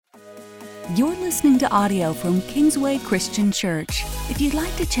You're listening to audio from Kingsway Christian Church. If you'd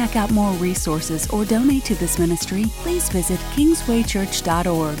like to check out more resources or donate to this ministry, please visit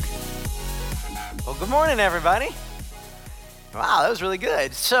kingswaychurch.org. Well, good morning, everybody. Wow, that was really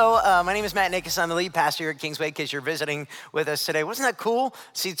good. So my name is Matt Nikas. I'm the lead pastor here at Kingsway, in case you're visiting with us today. Wasn't that cool?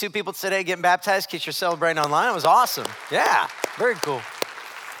 See two people today getting baptized, in case you're celebrating online. It was awesome. Yeah, very cool.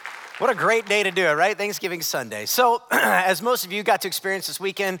 What a great day to do it, right? Thanksgiving Sunday. So as most of you got to experience this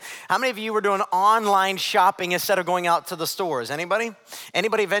weekend, how many of you were doing online shopping instead of going out to the stores? Anybody?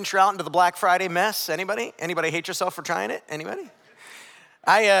 Anybody venture out into the Black Friday mess? Anybody? Anybody hate yourself for trying it? Anybody?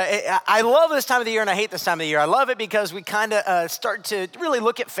 I love this time of the year and I hate this time of the year. I love it because we kind of start to really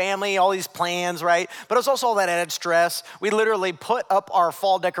look at family, all these plans, right? But it's also all that added stress. We literally put up our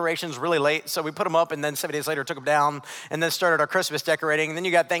fall decorations really late. So we put them up and then 7 days later took them down and then started our Christmas decorating. And then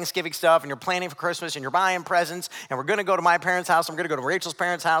you got Thanksgiving stuff and you're planning for Christmas and you're buying presents. And we're going to go to my parents' house. I'm going to go to Rachel's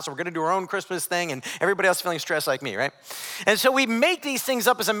parents' house. And we're going to do our own Christmas thing. And everybody else feeling stressed like me, right? And so we make these things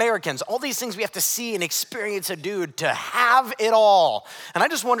up as Americans. All these things we have to see and experience and do to have it all. And I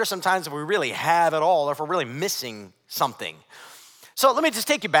just wonder sometimes if we really have it all or if we're really missing something. So let me just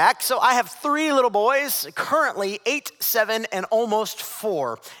take you back. So I have three little boys, currently 8, 7, and almost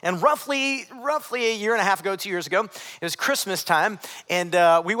 4. And roughly a year and a half ago, 2 years ago, it was Christmas time, and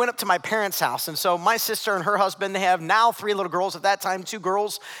we went up to my parents' house. And so my sister and her husband, they have now 3 little girls. At that time, 2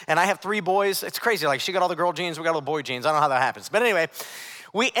 girls, and I have 3 boys. It's crazy. Like, she got all the girl genes, we got all the boy genes. I don't know how that happens. But anyway,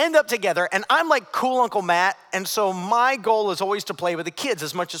 we end up together, and I'm like cool Uncle Matt, and so my goal is always to play with the kids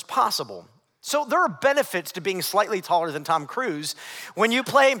as much as possible. So there are benefits to being slightly taller than Tom Cruise. When you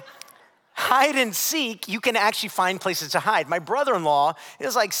play hide and seek, you can actually find places to hide. My brother-in-law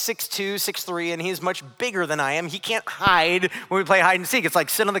is like 6'2", 6'3", and he's much bigger than I am. He can't hide when we play hide and seek. It's like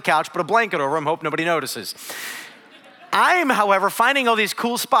sit on the couch, put a blanket over him, hope nobody notices. I'm, however, finding all these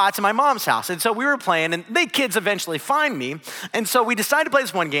cool spots in my mom's house. And so we were playing, and the kids eventually find me. And so we decided to play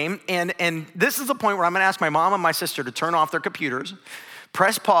this one game, and this is the point where I'm gonna ask my mom and my sister to turn off their computers,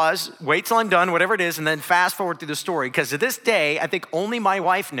 press pause, wait till I'm done, whatever it is, and then fast forward through the story. Because to this day, I think only my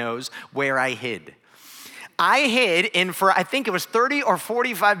wife knows where I hid. I hid in for, I think it was 30 or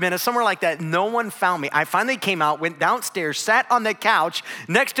 45 minutes, somewhere like that. No one found me. I finally came out, went downstairs, sat on the couch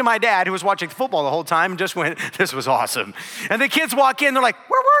next to my dad, who was watching football the whole time, and just went, this was awesome. And the kids walk in, they're like,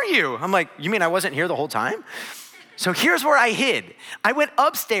 where were you? I'm like, you mean I wasn't here the whole time? So here's where I hid. I went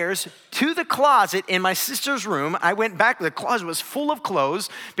upstairs to the closet in my sister's room. I went back, the closet was full of clothes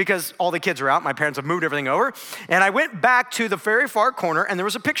because all the kids were out. My parents have moved everything over. And I went back to the very far corner and there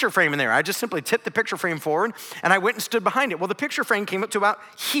was a picture frame in there. I just simply tipped the picture frame forward and I went and stood behind it. Well, the picture frame came up to about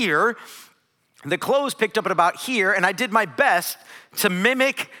here. The clothes picked up at about here and I did my best to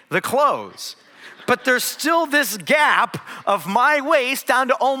mimic the clothes. But there's still this gap of my waist down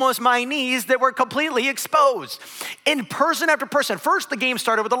to almost my knees that were completely exposed. In person after person, first the game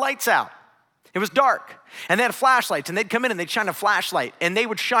started with the lights out. It was dark. And they had flashlights, and they'd come in and they'd shine a flashlight, and they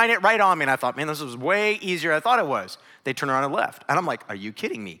would shine it right on me. And I thought, man, this was way easier than I thought it was. They turned around and left. And I'm like, are you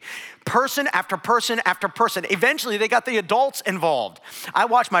kidding me? Person after person after person. Eventually, they got the adults involved. I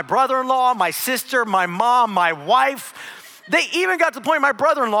watched my brother-in-law, my sister, my mom, my wife. They even got to the point my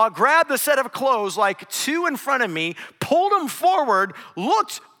brother-in-law grabbed the set of clothes, like 2 in front of me, pulled them forward,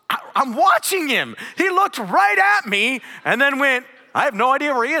 looked, I'm watching him. He looked right at me and then went, I have no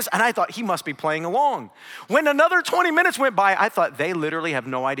idea where he is. And I thought he must be playing along. When another 20 minutes went by, I thought they literally have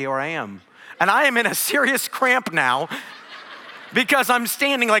no idea where I am. And I am in a serious cramp now because I'm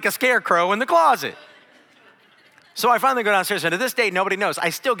standing like a scarecrow in the closet. So I finally go downstairs, and to this day, nobody knows. I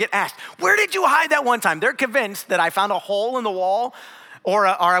still get asked, where did you hide that one time? They're convinced that I found a hole in the wall, or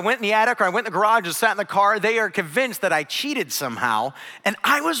I went in the attic, or I went in the garage and sat in the car. They are convinced that I cheated somehow, and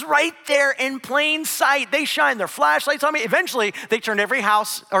I was right there in plain sight. They shined their flashlights on me. Eventually, they turned every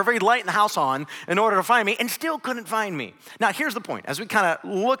light in the house on in order to find me, and still couldn't find me. Now, here's the point. As we kind of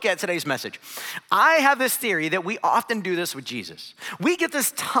look at today's message, I have this theory that we often do this with Jesus. We get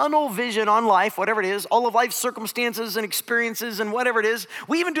this tunnel vision on life, whatever it is, all of life's circumstances and experiences and whatever it is.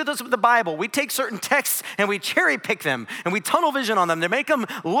 We even do this with the Bible. We take certain texts and we cherry pick them, and we tunnel vision on them to make them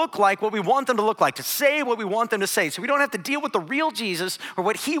look like what we want them to look like, to say what we want them to say, so we don't have to deal with the real Jesus or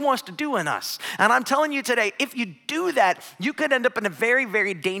what he wants to do in us. And I'm telling you today, if you do that, you could end up in a very,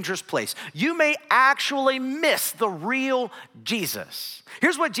 very dangerous place. You may actually miss the real Jesus.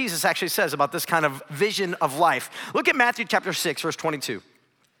 Here's what Jesus actually says about this kind of vision of life. Look at Matthew chapter 6, verse 22.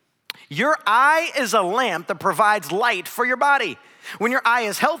 Your eye is a lamp that provides light for your body. When your eye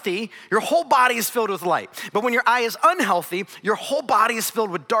is healthy, your whole body is filled with light. But when your eye is unhealthy, your whole body is filled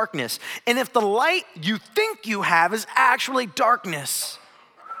with darkness. And if the light you think you have is actually darkness,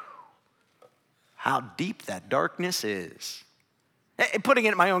 how deep that darkness is. Putting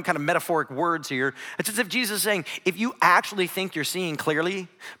it in my own kind of metaphoric words here, it's as if Jesus is saying, if you actually think you're seeing clearly,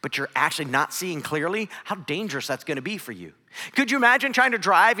 but you're actually not seeing clearly, how dangerous that's gonna be for you. Could you imagine trying to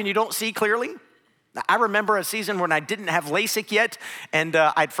drive and you don't see clearly? I remember a season when I didn't have LASIK yet, and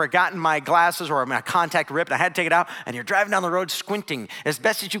I'd forgotten my glasses or my contact ripped. I had to take it out, and you're driving down the road squinting as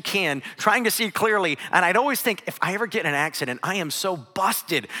best as you can, trying to see clearly. And I'd always think, if I ever get in an accident, I am so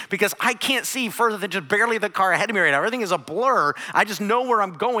busted because I can't see further than just barely the car ahead of me right now. Everything is a blur. I just know where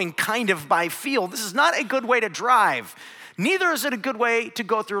I'm going kind of by feel. This is not a good way to drive. Neither is it a good way to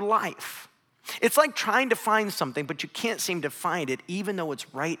go through life. It's like trying to find something, but you can't seem to find it, even though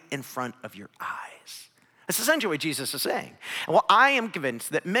it's right in front of your eyes. That's essentially what Jesus is saying. Well, I am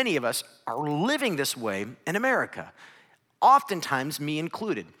convinced that many of us are living this way in America, oftentimes me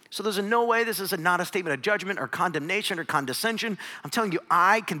included. So there's no way this is not a statement of judgment or condemnation or condescension. I'm telling you,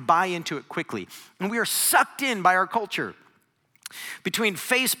 I can buy into it quickly. And we are sucked in by our culture. Between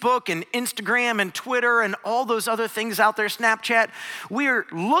Facebook and Instagram and Twitter and all those other things out there, Snapchat, we're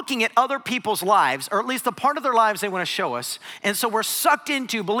looking at other people's lives, or at least the part of their lives they want to show us. And so we're sucked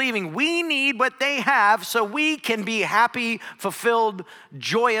into believing we need what they have so we can be happy, fulfilled,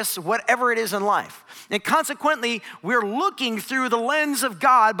 joyous, whatever it is in life. And consequently, we're looking through the lens of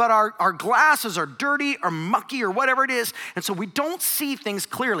God, but our glasses are dirty or mucky or whatever it is. And so we don't see things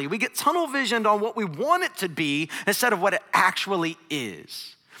clearly. We get tunnel visioned on what we want it to be instead of what it actually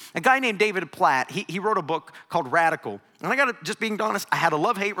is. A guy named David Platt, he wrote a book called Radical. And I gotta, just being honest, I had a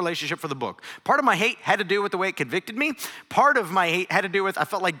love-hate relationship for the book. Part of my hate had to do with the way it convicted me. Part of my hate had to do with, I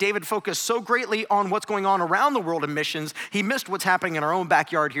felt like David focused so greatly on what's going on around the world in missions, he missed what's happening in our own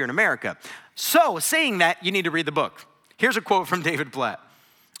backyard here in America. So, saying that, you need to read the book. Here's a quote from David Platt.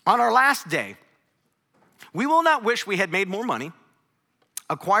 On our last day, we will not wish we had made more money,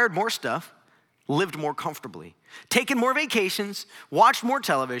 acquired more stuff, lived more comfortably, taken more vacations, watched more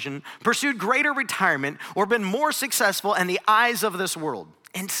television, pursued greater retirement, or been more successful in the eyes of this world.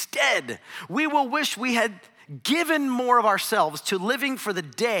 Instead, we will wish we had given more of ourselves to living for the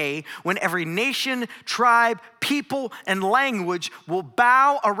day when every nation, tribe, people, and language will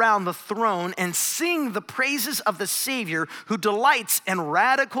bow around the throne and sing the praises of the Savior who delights in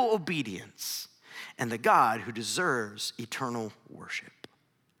radical obedience and the God who deserves eternal worship.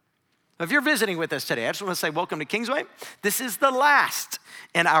 If you're visiting with us today, I just want to say welcome to Kingsway. This is the last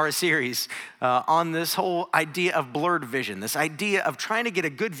in our series on this whole idea of blurred vision, this idea of trying to get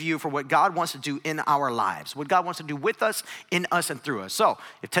a good view for what God wants to do in our lives, what God wants to do with us, in us, and through us. So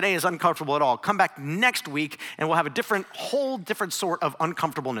if today is uncomfortable at all, come back next week and we'll have a whole different sort of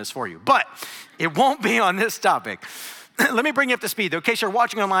uncomfortableness for you. But it won't be on this topic. Let me bring you up to speed, though, in case you're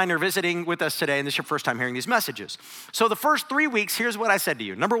watching online or visiting with us today and this is your first time hearing these messages. So the first 3 weeks, here's what I said to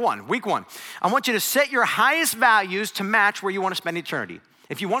you. Number one, week one, I want you to set your highest values to match where you want to spend eternity.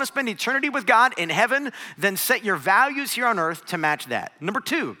 If you want to spend eternity with God in heaven, then set your values here on earth to match that. Number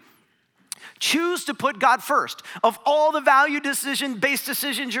two, choose to put God first. Of all the value-based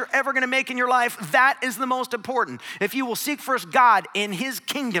decisions you're ever going to make in your life, that is the most important. If you will seek first God in his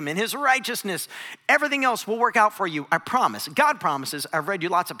kingdom, in his righteousness, everything else will work out for you, I promise. God promises. I've read you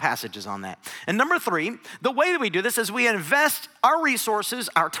lots of passages on that. And number three, the way that we do this is we invest our resources,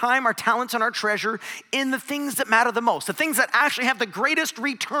 our time, our talents, and our treasure in the things that matter the most, the things that actually have the greatest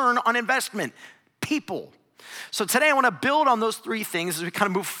return on investment, people. So today I want to build on those three things as we kind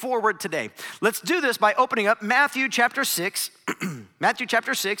of move forward today. Let's do this by opening up Matthew chapter 6. Matthew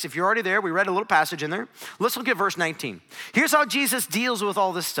chapter 6, if you're already there, we read a little passage in there. Let's look at verse 19. Here's how Jesus deals with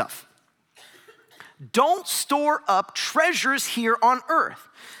all this stuff. Don't store up treasures here on earth,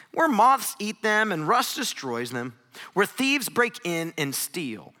 where moths eat them and rust destroys them, where thieves break in and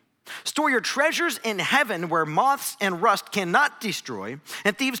steal. Store your treasures in heaven where moths and rust cannot destroy,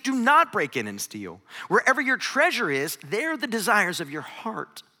 and thieves do not break in and steal. Wherever your treasure is, there the desires of your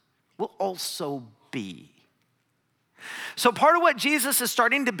heart will also be. So part of what Jesus is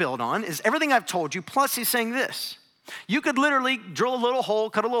starting to build on is everything I've told you, plus he's saying this. You could literally drill a little hole,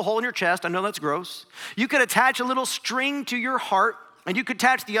 cut a little hole in your chest. I know that's gross. You could attach a little string to your heart, and you could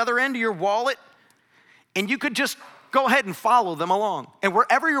attach the other end to your wallet, and you could just go ahead and follow them along. And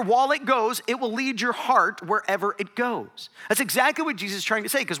wherever your wallet goes, it will lead your heart wherever it goes. That's exactly what Jesus is trying to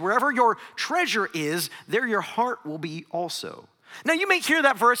say, because wherever your treasure is, there your heart will be also. Now, you may hear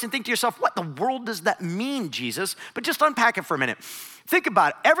that verse and think to yourself, what the world does that mean, Jesus? But just unpack it for a minute. Think about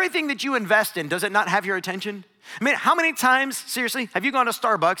it. Everything that you invest in, does it not have your attention? I mean, how many times, seriously, have you gone to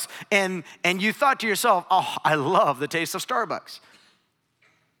Starbucks and you thought to yourself, oh, I love the taste of Starbucks.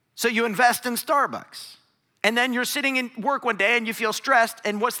 So you invest in Starbucks. And then you're sitting in work one day and you feel stressed,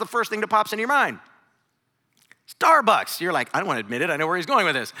 and what's the first thing that pops into your mind? Starbucks. You're like, I don't want to admit it. I know where he's going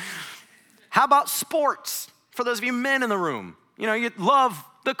with this. How about sports? For those of you men in the room, you love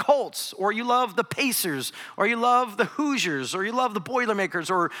the Colts, or you love the Pacers, or you love the Hoosiers, or you love the Boilermakers,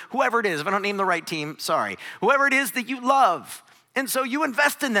 or whoever it is. If I don't name the right team, sorry. Whoever it is that you love. And so you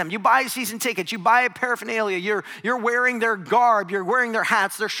invest in them. You buy season tickets. You buy paraphernalia. You're wearing their garb. You're wearing their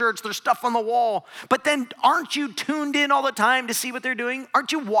hats, their shirts, their stuff on the wall. But then aren't you tuned in all the time to see what they're doing?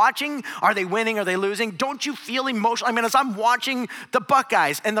 Aren't you watching? Are they winning? Are they losing? Don't you feel emotional? I mean, as I'm watching the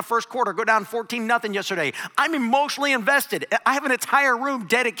Buckeyes in the first quarter go down 14-0 yesterday, I'm emotionally invested. I have an entire room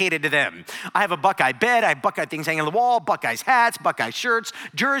dedicated to them. I have a Buckeye bed. I have Buckeye things hanging on the wall, Buckeyes hats, Buckeye shirts,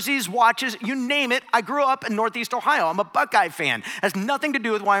 jerseys, watches, you name it. I grew up in Northeast Ohio. I'm a Buckeye fan. Has nothing to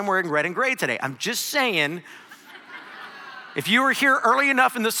do with why I'm wearing red and gray today. I'm just saying, if you were here early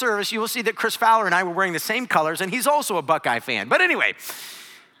enough in the service, you will see that Chris Fowler and I were wearing the same colors, and he's also a Buckeye fan. But anyway,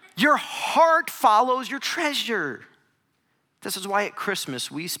 your heart follows your treasure. This is why at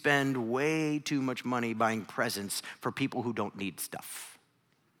Christmas we spend way too much money buying presents for people who don't need stuff.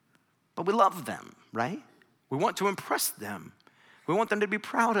 But we love them, right? We want to impress them. We want them to be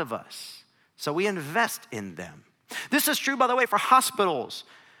proud of us. So we invest in them. This is true, by the way, for hospitals.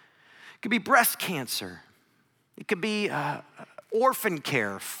 It could be breast cancer. It could be orphan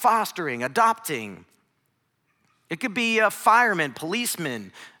care, fostering, adopting. It could be firemen,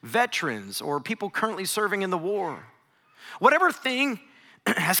 policemen, veterans, or people currently serving in the war. Whatever thing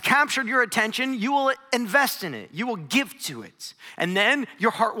has captured your attention, you will invest in it. You will give to it. And then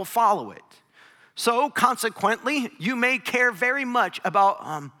your heart will follow it. So consequently, you may care very much about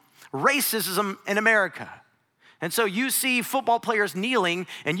racism in America. And so you see football players kneeling,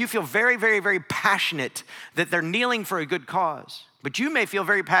 and you feel very, very, very passionate that they're kneeling for a good cause. But you may feel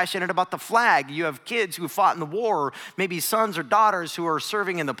very passionate about the flag. You have kids who fought in the war, or maybe sons or daughters who are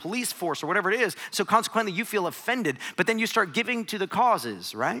serving in the police force or whatever it is. So consequently, you feel offended, but then you start giving to the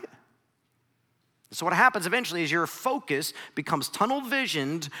causes, right? So what happens eventually is your focus becomes tunnel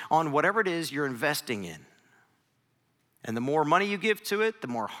visioned on whatever it is you're investing in. And the more money you give to it, the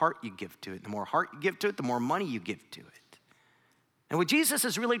more heart you give to it. The more heart you give to it, the more money you give to it. And what Jesus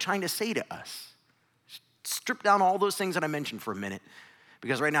is really trying to say to us, strip down all those things that I mentioned for a minute,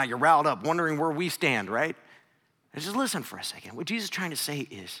 because right now you're riled up, wondering where we stand, right? And just listen for a second. What Jesus is trying to say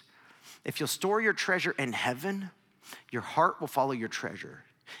is, if you'll store your treasure in heaven, your heart will follow your treasure.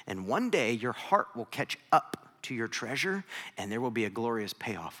 And one day your heart will catch up to your treasure, and there will be a glorious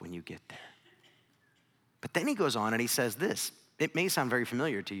payoff when you get there. But then he goes on and he says this. It may sound very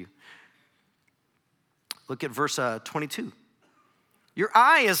familiar to you. Look at verse 22. Your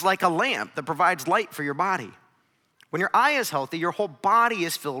eye is like a lamp that provides light for your body. When your eye is healthy, your whole body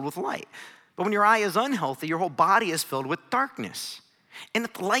is filled with light. But when your eye is unhealthy, your whole body is filled with darkness. And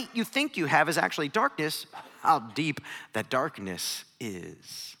if the light you think you have is actually darkness, how deep that darkness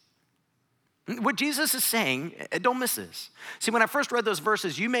is. What Jesus is saying, don't miss this. See, when I first read those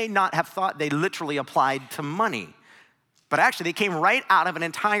verses, you may not have thought they literally applied to money, but actually they came right out of an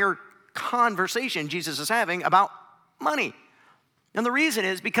entire conversation Jesus is having about money. And the reason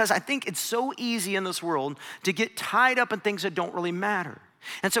is because I think it's so easy in this world to get tied up in things that don't really matter.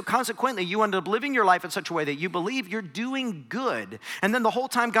 And so consequently, you end up living your life in such a way that you believe you're doing good. And then the whole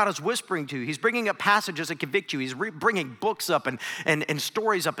time God is whispering to you. He's bringing up passages that convict you. He's bringing books up and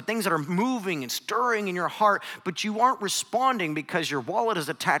stories up and things that are moving and stirring in your heart. But you aren't responding because your wallet is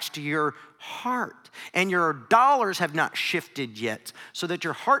attached to your heart. And your dollars have not shifted yet, so that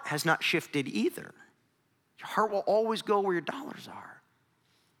your heart has not shifted either. Your heart will always go where your dollars are.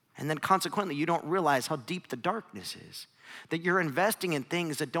 And then consequently, you don't realize how deep the darkness is. That you're investing in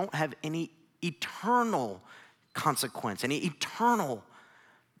things that don't have any eternal consequence, any eternal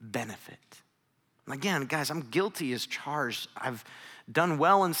benefit. Again, guys, I'm guilty as charged. I've done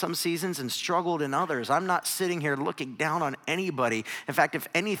well in some seasons and struggled in others. I'm not sitting here looking down on anybody. In fact, if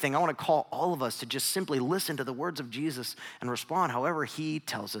anything, I want to call all of us to just simply listen to the words of Jesus and respond however he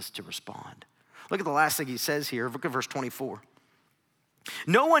tells us to respond. Look at the last thing he says here. Look at verse 24.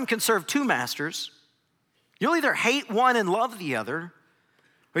 No one can serve two masters. You'll either hate one and love the other,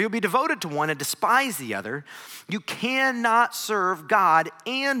 or you'll be devoted to one and despise the other. You cannot serve God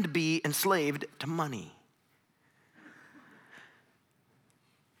and be enslaved to money.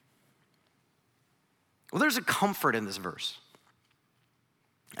 Well, there's a comfort in this verse.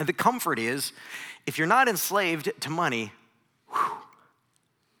 And the comfort is, if you're not enslaved to money, whew.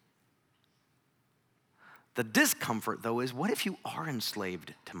 The discomfort, though, is what if you are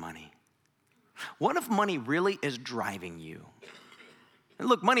enslaved to money? What if money really is driving you? And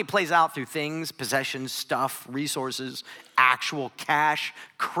look, money plays out through things, possessions, stuff, resources, actual cash,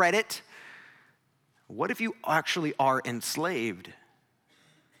 credit. What if you actually are enslaved?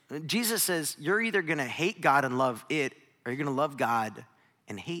 Jesus says you're either gonna hate God and love it, or you're gonna love God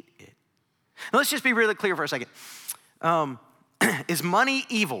and hate it. Now let's just be really clear for a second. Is money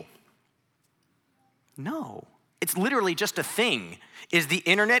evil? No, it's literally just a thing. Is the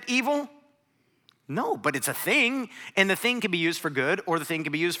internet evil? No, but it's a thing, and the thing can be used for good or the thing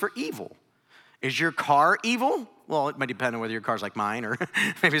can be used for evil. Is your car evil? Well, it might depend on whether your car's like mine or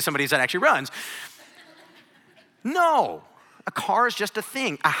maybe somebody's that actually runs. No, a car is just a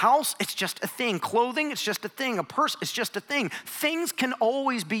thing. A house, it's just a thing. Clothing, it's just a thing. A purse, it's just a thing. Things can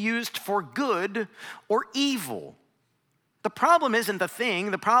always be used for good or evil. The problem isn't the thing.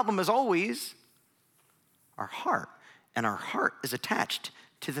 The problem is always our heart, and our heart is attached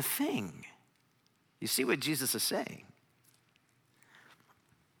to the thing. You see what Jesus is saying?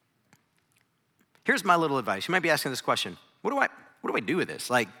 Here's my little advice. You might be asking this question. What do I do with this?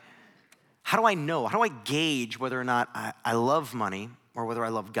 Like, how do I know? How do I gauge whether or not I love money or whether I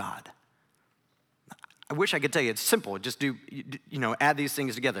love God? I wish I could tell you it's simple. Just do, add these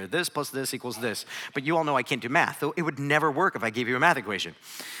things together. This plus this equals this. But you all know I can't do math. Though it would never work if I gave you a math equation.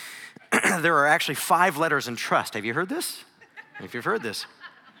 There are actually 5 letters in trust. Have you heard this? If you've heard this.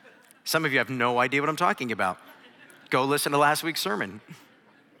 Some of you have no idea what I'm talking about. Go listen to last week's sermon.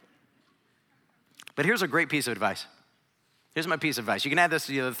 But here's a great piece of advice. Here's my piece of advice. You can add this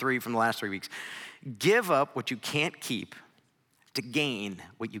to the other 3 from the last 3 weeks. Give up what you can't keep to gain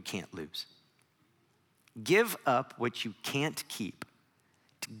what you can't lose. Give up what you can't keep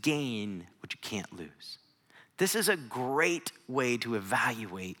to gain what you can't lose. This is a great way to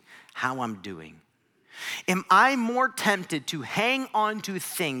evaluate how I'm doing. Am I more tempted to hang on to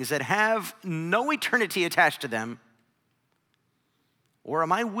things that have no eternity attached to them? Or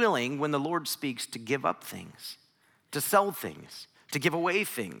am I willing, when the Lord speaks, to give up things, to sell things, to give away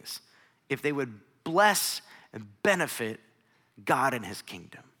things, if they would bless and benefit God and his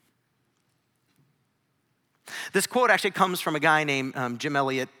kingdom? This quote actually comes from a guy named Jim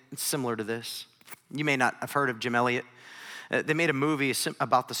Elliot. It's similar to this. You may not have heard of Jim Elliot. They made a movie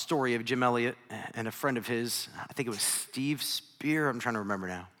about the story of Jim Elliot and a friend of his. I think it was Steve Spear. I'm trying to remember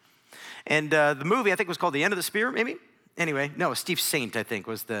now. And the movie, I think, was called The End of the Spear, maybe? Anyway, no, Steve Saint, I think,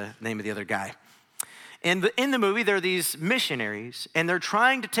 was the name of the other guy. And in the movie, there are these missionaries, and they're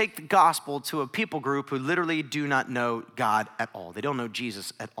trying to take the gospel to a people group who literally do not know God at all. They don't know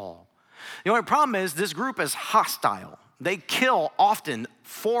Jesus at all. The only problem is this group is hostile. They kill often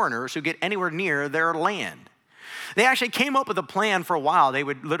foreigners who get anywhere near their land. They actually came up with a plan for a while. They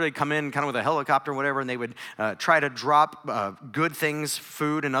would literally come in kind of with a helicopter or whatever, and they would try to drop good things,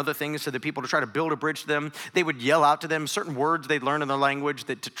 food and other things to the people to try to build a bridge to them. They would yell out to them certain words they'd learn in their language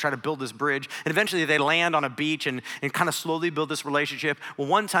to try to build this bridge. And eventually they land on a beach and kind of slowly build this relationship. Well,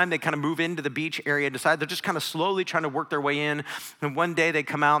 one time they kind of move into the beach area and decide they're just kind of slowly trying to work their way in. And one day they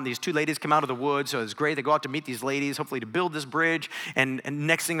come out, and these 2 ladies come out of the woods. So it's great. They go out to meet these ladies, hopefully to build this bridge. And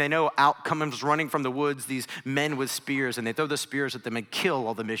next thing they know, out comes running from the woods these men with spears, and they throw the spears at them and kill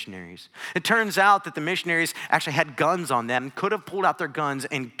all the missionaries. It turns out that the missionaries actually had guns on them, could have pulled out their guns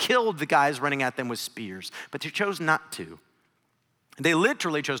and killed the guys running at them with spears, but they chose not to. They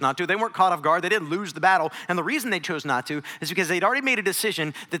literally chose not to. They weren't caught off guard. They didn't lose the battle. And the reason they chose not to is because they'd already made a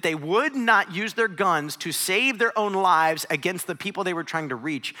decision that they would not use their guns to save their own lives against the people they were trying to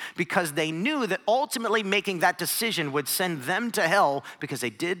reach, because they knew that ultimately making that decision would send them to hell because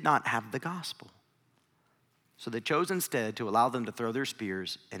they did not have the gospel. So they chose instead to allow them to throw their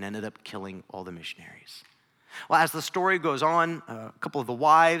spears and ended up killing all the missionaries. Well, as the story goes on, a couple of the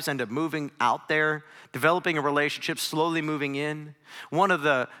wives end up moving out there, developing a relationship, slowly moving in. One of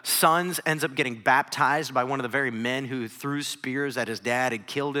the sons ends up getting baptized by one of the very men who threw spears at his dad and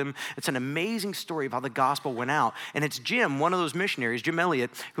killed him. It's an amazing story of how the gospel went out. And it's Jim, one of those missionaries, Jim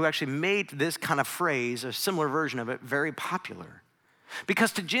Elliot, who actually made this kind of phrase, a similar version of it, very popular.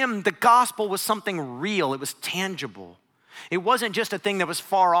 Because to Jim, the gospel was something real. It was tangible. It wasn't just a thing that was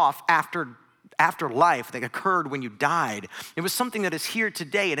far off after life that occurred when you died. It was something that is here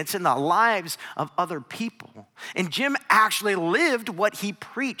today, and it's in the lives of other people. And Jim actually lived what he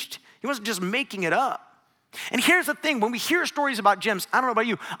preached. He wasn't just making it up. And here's the thing, when we hear stories about Jims, I don't know about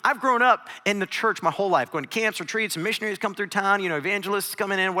you, I've grown up in the church my whole life, going to camps, retreats, and missionaries come through town, evangelists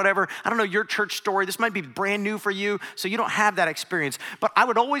coming in, whatever. I don't know your church story. This might be brand new for you, so you don't have that experience. But I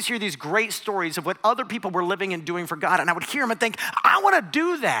would always hear these great stories of what other people were living and doing for God, and I would hear them and think, I want to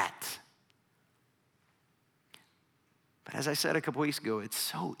do that. But as I said a couple weeks ago, it's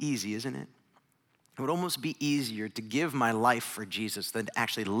so easy, isn't it? It would almost be easier to give my life for Jesus than to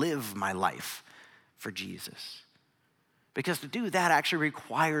actually live my life for Jesus. Because to do that actually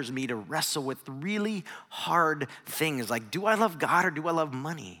requires me to wrestle with really hard things like, do I love God or do I love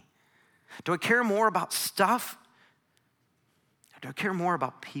money? Do I care more about stuff or do I care more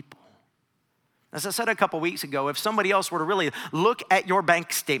about people? As I said a couple weeks ago, if somebody else were to really look at your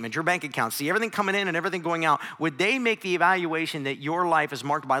bank statement, your bank account, see everything coming in and everything going out, would they make the evaluation that your life is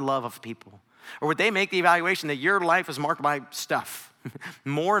marked by love of people? Or would they make the evaluation that your life is marked by stuff?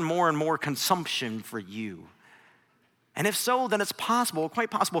 More and more and more consumption for you. And if so, then it's possible,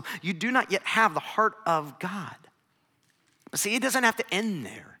 quite possible, you do not yet have the heart of God. But see, it doesn't have to end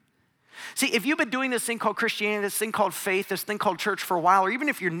there. See, if you've been doing this thing called Christianity, this thing called faith, this thing called church for a while, or even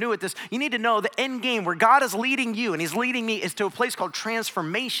if you're new at this, you need to know the end game where God is leading you and he's leading me is to a place called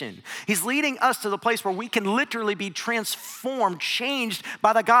transformation. He's leading us to the place where we can literally be transformed, changed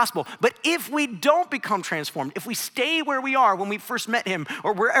by the gospel. But if we don't become transformed, if we stay where we are when we first met him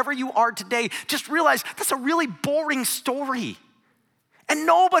or wherever you are today, just realize that's a really boring story. And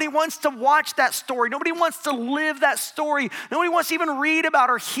nobody wants to watch that story. Nobody wants to live that story. Nobody wants to even read about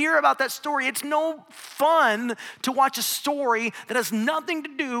or hear about that story. It's no fun to watch a story that has nothing to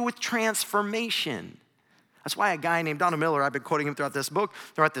do with transformation. That's why a guy named Donald Miller, I've been quoting him throughout this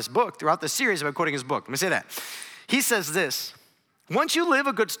series, I've been quoting his book. Let me say that. He says this: once you live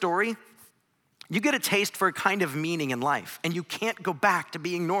a good story, you get a taste for a kind of meaning in life, and you can't go back to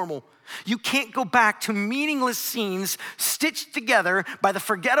being normal. You can't go back to meaningless scenes stitched together by the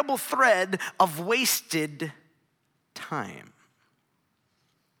forgettable thread of wasted time.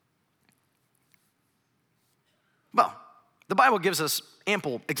 Well, the Bible gives us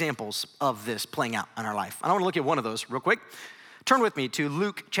ample examples of this playing out in our life. And I want to look at one of those real quick. Turn with me to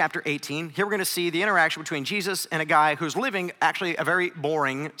Luke chapter 18. Here we're going to see the interaction between Jesus and a guy who's living actually a very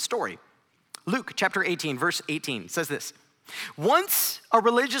boring story. Luke chapter 18, verse 18 says this: once a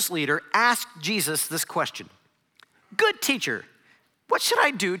religious leader asked Jesus this question, "Good teacher, what should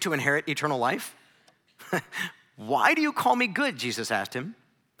I do to inherit eternal life?" "Why do you call me good?" Jesus asked him.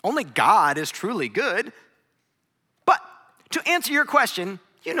 "Only God is truly good. But to answer your question,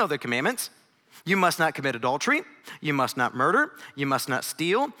 you know the commandments. You must not commit adultery. You must not murder. You must not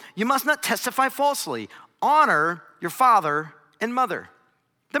steal. You must not testify falsely. Honor your father and mother."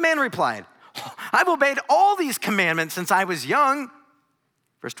 The man replied, "I've obeyed all these commandments since I was young."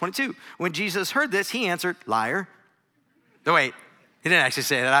 Verse 22, when Jesus heard this, he answered, "Liar." No, wait, he didn't actually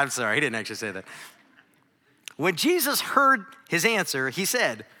say that. I'm sorry, he didn't actually say that. When Jesus heard his answer, he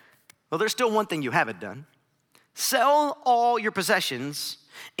said, "Well, there's still one thing you haven't done. Sell all your possessions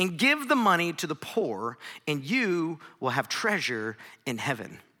and give the money to the poor, and you will have treasure in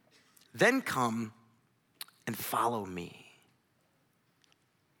heaven. Then come and follow me."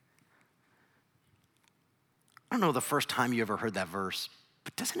 I don't know the first time you ever heard that verse,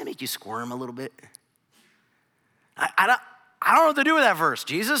 but doesn't it make you squirm a little bit? I don't know what to do with that verse,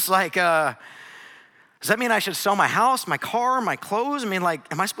 Jesus. Like, does that mean I should sell my house, my car, my clothes? I mean, like,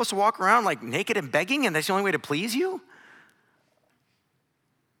 am I supposed to walk around like naked and begging and that's the only way to please you?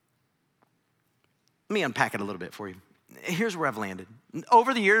 Let me unpack it a little bit for you. Here's where I've landed.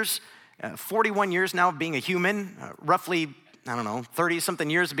 Over the years, 41 years now of being a human, roughly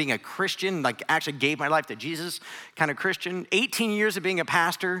 30-something years of being a Christian, like actually gave my life to Jesus, kind of Christian. 18 years of being a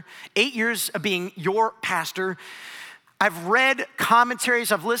pastor, 8 years of being your pastor. I've read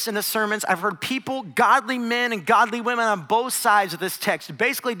commentaries, I've listened to sermons, I've heard people, godly men and godly women on both sides of this text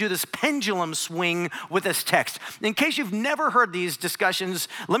basically do this pendulum swing with this text. In case you've never heard these discussions,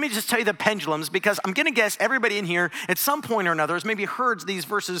 let me just tell you the pendulums, because I'm gonna guess everybody in here at some point or another has maybe heard these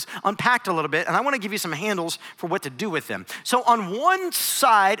verses unpacked a little bit, and I wanna give you some handles for what to do with them. So on one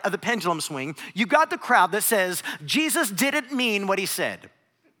side of the pendulum swing, you got the crowd that says, Jesus didn't mean what he said.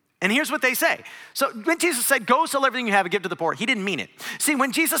 And here's what they say. So when Jesus said, "Go sell everything you have and give to the poor," he didn't mean it. See,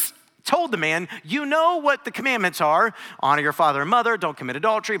 when Jesus told the man, "You know what the commandments are, honor your father and mother, don't commit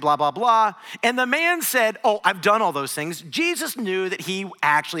adultery, blah, blah, blah." And the man said, "Oh, I've done all those things." Jesus knew that he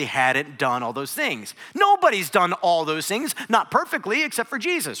actually hadn't done all those things. Nobody's done all those things, not perfectly, except for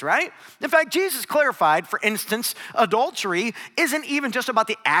Jesus, right? In fact, Jesus clarified, for instance, adultery isn't even just about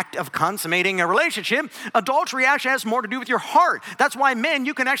the act of consummating a relationship. Adultery actually has more to do with your heart. That's why, men,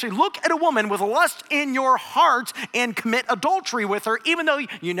 you can actually look at a woman with lust in your heart and commit adultery with her, even though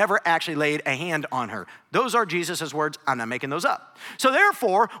you never actually laid a hand on her. Those are Jesus' words. I'm not making those up. So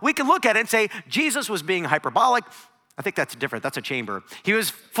therefore, we can look at it and say, Jesus was being hyperbolic. I think that's different. That's a chamber. He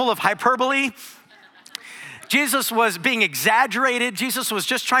was full of hyperbole. Jesus was being exaggerated. Jesus was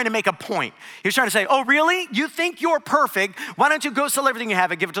just trying to make a point. He was trying to say, oh, really? You think you're perfect? Why don't you go sell everything you have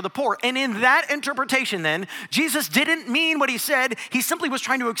and give it to the poor? And in that interpretation then, Jesus didn't mean what he said. He simply was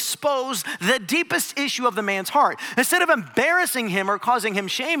trying to expose the deepest issue of the man's heart. Instead of embarrassing him or causing him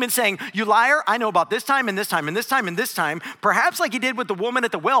shame and saying, you liar, I know about this time and this time and this time and this time, perhaps like he did with the woman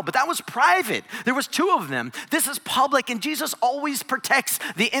at the well, but that was private. There was two of them. This is public, and Jesus always protects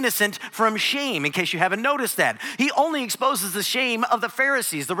the innocent from shame, in case you haven't noticed that. He only exposes the shame of the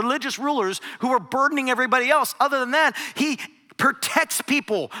Pharisees, the religious rulers who were burdening everybody else. Other than that, he protects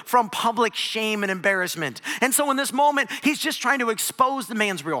people from public shame and embarrassment. And so in this moment, he's just trying to expose the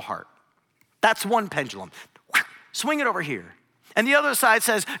man's real heart. That's one pendulum. Swing it over here. And the other side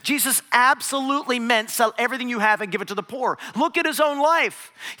says, Jesus absolutely meant sell everything you have and give it to the poor. Look at his own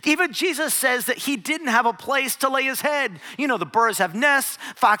life. Even Jesus says that he didn't have a place to lay his head. You know, the birds have nests,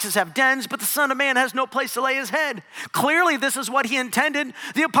 foxes have dens, but the Son of Man has no place to lay his head. Clearly, this is what he intended.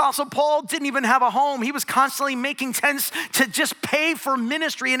 The Apostle Paul didn't even have a home. He was constantly making tents to just pay for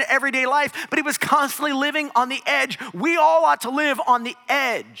ministry in everyday life, but he was constantly living on the edge. We all ought to live on the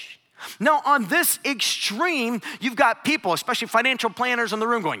edge. Now, on this extreme, you've got people, especially financial planners in the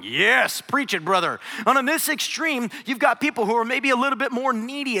room going, yes, preach it, brother. And on this extreme, you've got people who are maybe a little bit more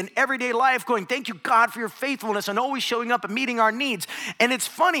needy in everyday life going, thank you, God, for your faithfulness and always showing up and meeting our needs. And it's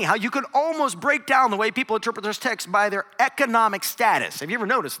funny how you could almost break down the way people interpret this text by their economic status. Have you ever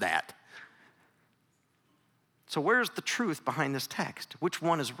noticed that? So where's the truth behind this text? Which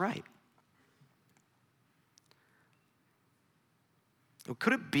one is right?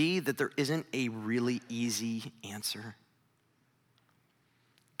 Could it be that there isn't a really easy answer?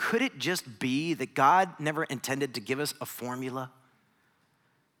 Could it just be that God never intended to give us a formula?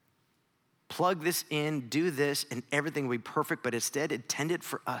 Plug this in, do this, and everything will be perfect, but instead intended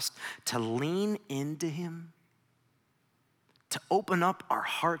for us to lean into him, to open up our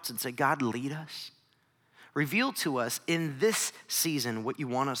hearts and say, God, lead us. Reveal to us in this season what you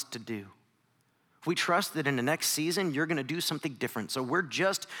want us to do. We trust that in the next season, you're going to do something different. So we're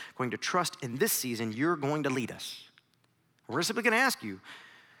just going to trust in this season, you're going to lead us. We're simply going to ask you,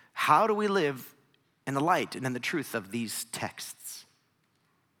 how do we live in the light and in the truth of these texts?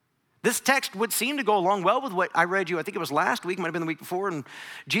 This text would seem to go along well with what I read you, I think it was last week, might have been the week before, and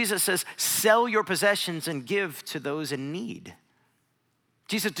Jesus says, sell your possessions and give to those in need.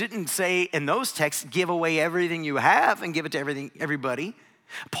 Jesus didn't say in those texts, give away everything you have and give it to everybody.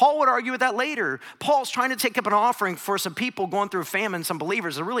 Paul would argue with that later. Paul's trying to take up an offering for some people going through famine, some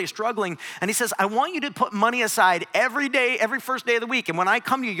believers are really struggling. And he says, I want you to put money aside every day, every first day of the week. And when I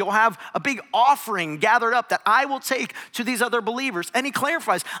come to you, you'll have a big offering gathered up that I will take to these other believers. And he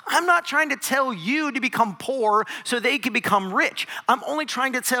clarifies, I'm not trying to tell you to become poor so they can become rich. I'm only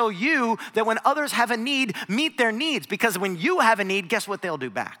trying to tell you that when others have a need, meet their needs. Because when you have a need, guess what they'll do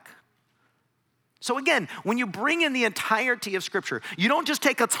back? So again, when you bring in the entirety of Scripture, you don't just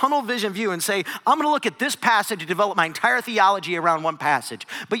take a tunnel vision view and say, I'm going to look at this passage and develop my entire theology around one passage.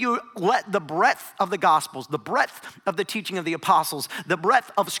 But you let the breadth of the Gospels, the breadth of the teaching of the apostles, the breadth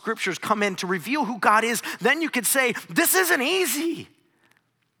of Scriptures come in to reveal who God is. Then you could say, this isn't easy.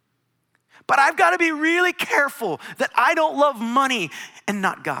 But I've got to be really careful that I don't love money and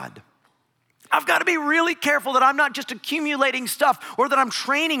not God. I've got to be really careful that I'm not just accumulating stuff or that I'm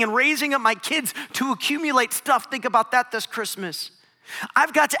training and raising up my kids to accumulate stuff. Think about that this Christmas.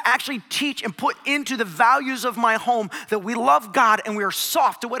 I've got to actually teach and put into the values of my home that we love God and we are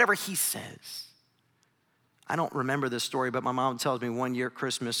soft to whatever he says. I don't remember this story, but my mom tells me one year at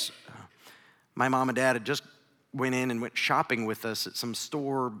Christmas, my mom and dad had just went in and went shopping with us at some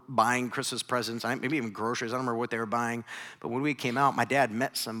store buying Christmas presents, maybe even groceries. I don't remember what they were buying. But when we came out, my dad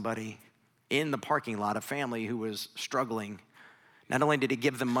met somebody in the parking lot, a family who was struggling. Not only did he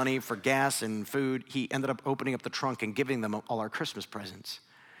give them money for gas and food, he ended up opening up the trunk and giving them all our Christmas presents.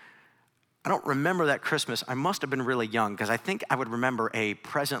 I don't remember that Christmas. I must have been really young because I think I would remember a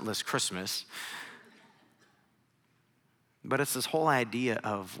presentless Christmas. But it's this whole idea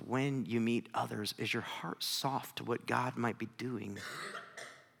of when you meet others, is your heart soft to what God might be doing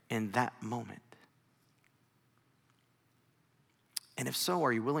in that moment? And if so,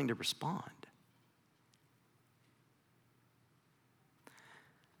 are you willing to respond?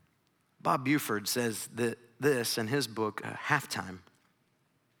 Bob Buford says this in his book, Halftime.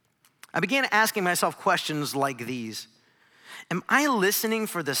 I began asking myself questions like these. Am I listening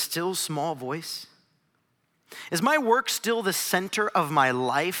for the still small voice? Is my work still the center of my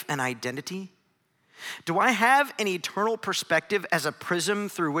life and identity? Do I have an eternal perspective as a prism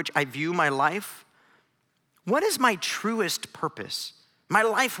through which I view my life? What is my truest purpose, my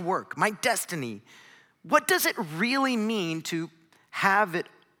life work, my destiny? What does it really mean to have it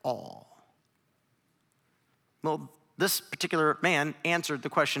all? Well, this particular man answered the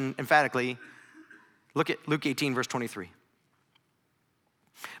question emphatically. Look at Luke 18, verse 23.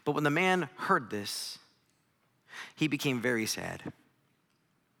 But when the man heard this, he became very sad,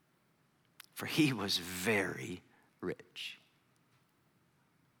 for he was very rich.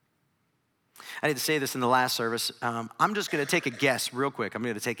 I need to say this in the last service. I'm just going to take a guess real quick. I'm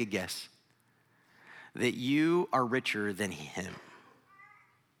going to take a guess that you are richer than him. And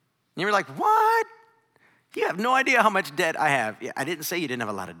you're like, what? You have no idea how much debt I have. Yeah, I didn't say you didn't have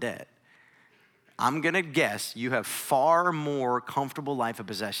a lot of debt. I'm going to guess you have far more comfortable life of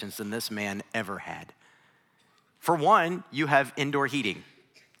possessions than this man ever had. For one, you have indoor heating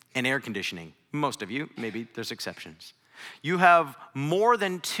and air conditioning. Most of you, maybe there's exceptions. You have more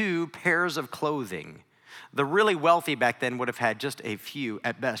than 2 pairs of clothing. The really wealthy back then would have had just a few,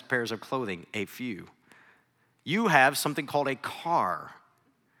 at best, pairs of clothing, a few. You have something called a car.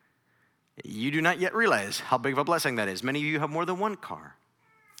 You do not yet realize how big of a blessing that is. Many of you have more than 1 car,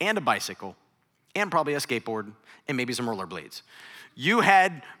 and a bicycle, and probably a skateboard, and maybe some rollerblades. You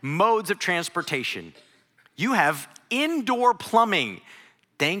had modes of transportation. You have indoor plumbing.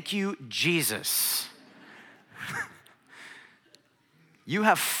 Thank you, Jesus. You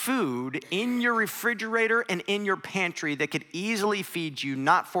have food in your refrigerator and in your pantry that could easily feed you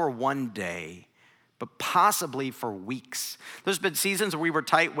not for one day, but possibly for weeks. There's been seasons where we were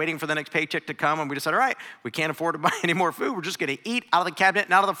tight waiting for the next paycheck to come, and we decided, all right, we can't afford to buy any more food. We're just gonna eat out of the cabinet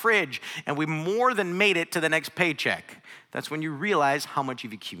and out of the fridge. And we more than made it to the next paycheck. That's when you realize how much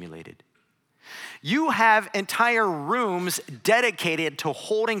you've accumulated. You have entire rooms dedicated to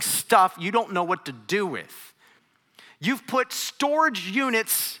holding stuff you don't know what to do with. You've put storage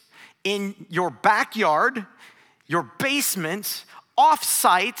units in your backyard, your basement,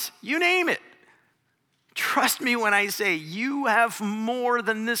 off-site, you name it. Trust me when I say you have more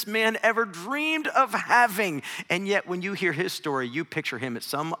than this man ever dreamed of having. And yet when you hear his story, you picture him at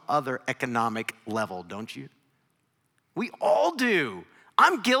some other economic level, don't you? We all do.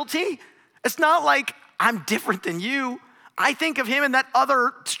 I'm guilty. It's not like I'm different than you. I think of him in that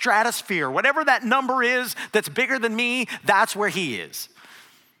other stratosphere. Whatever that number is that's bigger than me, that's where he is.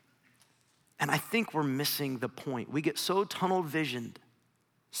 And I think we're missing the point. We get so tunnel visioned,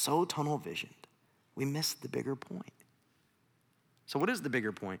 we miss the bigger point. So what is the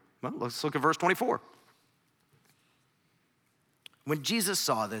bigger point? Well, let's look at verse 24. When Jesus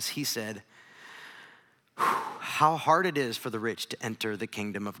saw this, he said, how hard it is for the rich to enter the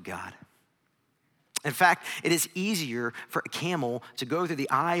kingdom of God. In fact, it is easier for a camel to go through the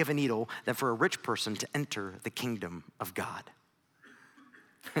eye of a needle than for a rich person to enter the kingdom of God.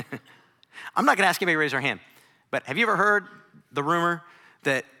 I'm not gonna ask anybody to raise their hand, but have you ever heard the rumor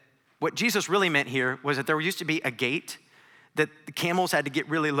that what Jesus really meant here was that there used to be a gate that the camels had to get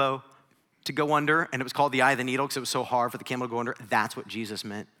really low to go under, and it was called the eye of the needle because it was so hard for the camel to go under? That's what Jesus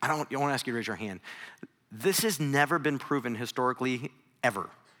meant. I don't want to ask you to raise your hand. This has never been proven historically ever.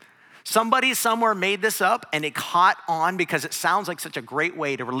 Somebody somewhere made this up and it caught on because it sounds like such a great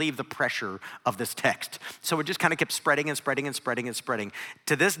way to relieve the pressure of this text. So it just kind of kept spreading and spreading and spreading and spreading.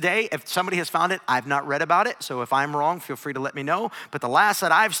 To this day, if somebody has found it, I've not read about it. So if I'm wrong, feel free to let me know. But the last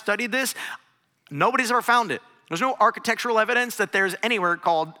that I've studied this, nobody's ever found it. There's no architectural evidence that there's anywhere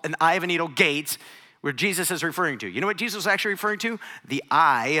called an eye of a needle gate where Jesus is referring to. You know what Jesus is actually referring to? The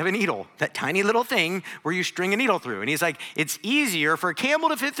eye of a needle, that tiny little thing where you string a needle through. And he's like, it's easier for a camel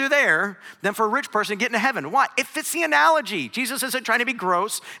to fit through there than for a rich person to get into heaven. Why? It fits the analogy. Jesus isn't trying to be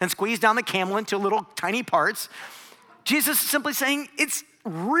gross and squeeze down the camel into little tiny parts. Jesus is simply saying it's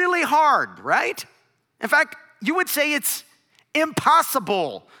really hard, right? In fact, you would say it's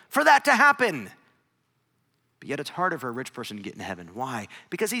impossible for that to happen. But yet it's harder for a rich person to get into heaven. Why?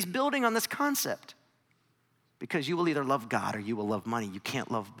 Because he's building on this concept. Because you will either love God or you will love money. You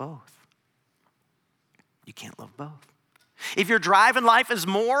can't love both. You can't love both. If your drive in life is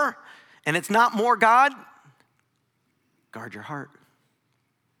more and it's not more God, guard your heart.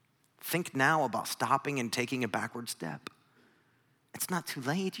 Think now about stopping and taking a backward step. It's not too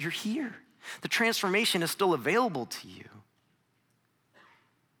late. You're here. The transformation is still available to you.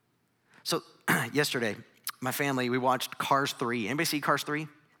 So yesterday, my family, we watched Cars 3. Anybody see Cars 3?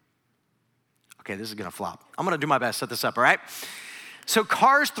 Okay, this is gonna flop. I'm gonna do my best to set this up, all right? So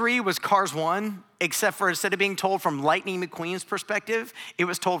Cars 3 was Cars 1, except for instead of being told from Lightning McQueen's perspective, it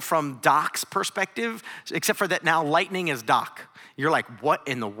was told from Doc's perspective, except for that now Lightning is Doc. You're like, what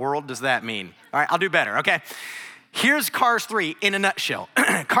in the world does that mean? All right, I'll do better, okay? Here's Cars 3 in a nutshell.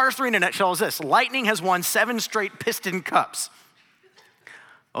 Cars 3 in a nutshell is this. Lightning has won 7 straight Piston Cups.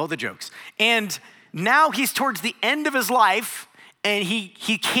 Oh, the jokes. And now he's towards the end of his life, and he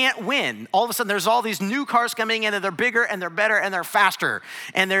can't win. All of a sudden, there's all these new cars coming in, and they're bigger, and they're better, and they're faster,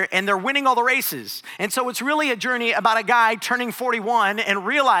 and they're winning all the races. And so it's really a journey about a guy turning 41 and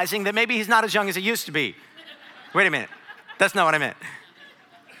realizing that maybe he's not as young as he used to be. Wait a minute, that's not what I meant.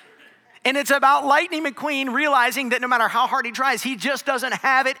 And it's about Lightning McQueen realizing that no matter how hard he tries, he just doesn't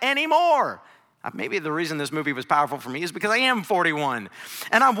have it anymore. Maybe the reason this movie was powerful for me is because I am 41.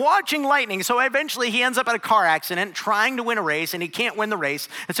 And I'm watching Lightning, so eventually he ends up at a car accident trying to win a race, and he can't win the race.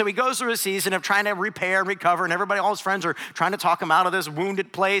 And so he goes through a season of trying to repair and recover, and everybody, all his friends are trying to talk him out of this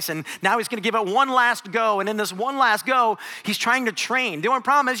wounded place, and now he's gonna give it one last go. And in this one last go, he's trying to train. The only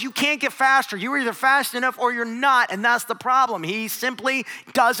problem is you can't get faster. You're either fast enough or you're not, and that's the problem. He simply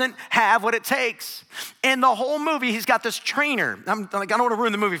doesn't have what it takes. In the whole movie, he's got this trainer. I don't want to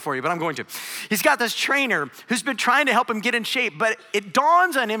ruin the movie for you, but I'm going to. He's got this trainer who's been trying to help him get in shape, but it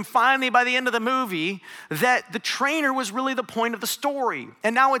dawns on him finally by the end of the movie that the trainer was really the point of the story.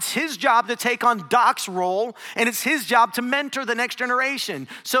 And now it's his job to take on Doc's role, and it's his job to mentor the next generation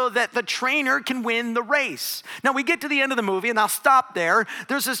so that the trainer can win the race. Now we get to the end of the movie, and I'll stop there.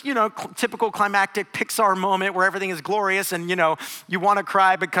 There's this, typical climactic Pixar moment where everything is glorious, and you want to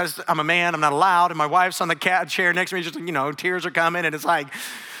cry because I'm a man, I'm not allowed, and my wife's on the cat chair next to me, just tears are coming, and it's like,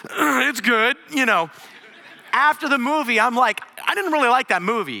 it's good, After the movie, I'm like, I didn't really like that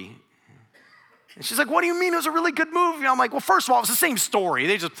movie. And she's like, what do you mean it was a really good movie? I'm like, well, first of all, it was the same story.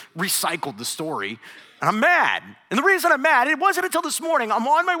 They just recycled the story. And I'm mad. And the reason I'm mad, it wasn't until this morning. I'm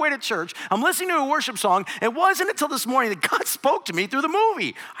on my way to church. I'm listening to a worship song. It wasn't until this morning that God spoke to me through the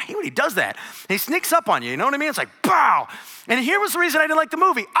movie. I hate when he does that. He sneaks up on you, you know what I mean? It's like, pow. And here was the reason I didn't like the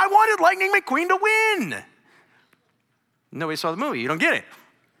movie. I wanted Lightning McQueen to win. Nobody saw the movie. You don't get it.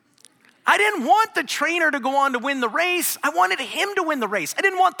 I didn't want the trainer to go on to win the race. I wanted him to win the race. I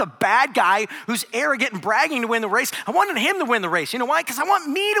didn't want the bad guy who's arrogant and bragging to win the race. I wanted him to win the race. You know why? Because I want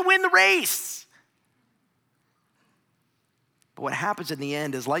me to win the race. But what happens in the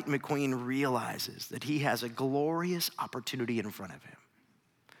end is Lightning McQueen realizes that he has a glorious opportunity in front of him.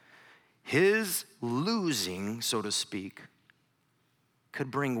 His losing, so to speak, could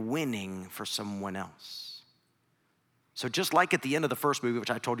bring winning for someone else. So just like at the end of the first movie,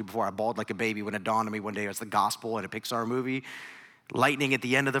 which I told you before, I bawled like a baby when it dawned on me one day it was the gospel in a Pixar movie. Lightning at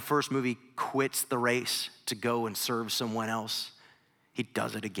the end of the first movie quits the race to go and serve someone else. He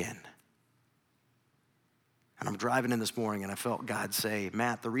does it again. And I'm driving in this morning and I felt God say,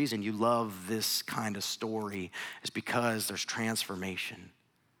 Matt, the reason you love this kind of story is because there's transformation.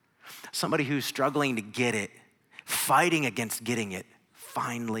 Somebody who's struggling to get it, fighting against getting it,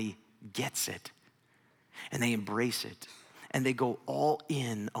 finally gets it. And they embrace it, and they go all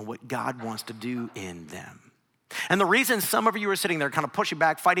in on what God wants to do in them. And the reason some of you are sitting there kind of pushing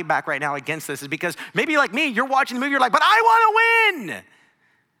back, fighting back right now against this is because maybe like me, you're watching the movie, you're like, but I want to win.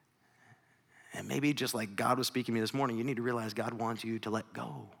 And maybe just like God was speaking to me this morning, you need to realize God wants you to let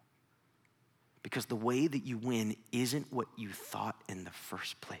go. Because the way that you win isn't what you thought in the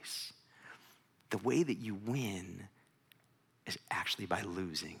first place. The way that you win is actually by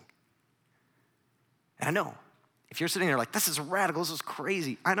losing. And I know, if you're sitting there like, this is radical, this is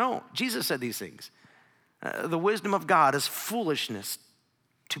crazy. I know, Jesus said these things. The wisdom of God is foolishness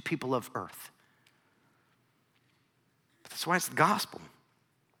to people of earth. But that's why it's the gospel.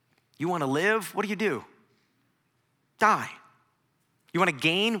 You want to live, what do? Die. You want to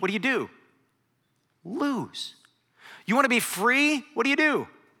gain, what do? Lose. You want to be free, what do?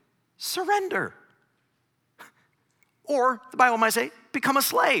 Surrender. Or, the Bible might say, become a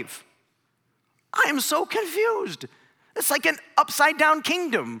slave. I am so confused. It's like an upside down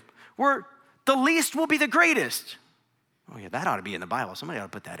kingdom where the least will be the greatest. Oh yeah, that ought to be in the Bible. Somebody ought to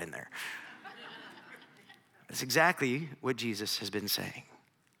put that in there. That's exactly what Jesus has been saying.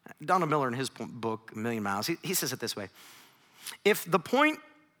 Donald Miller in his book, A Million Miles, he says it this way. If the point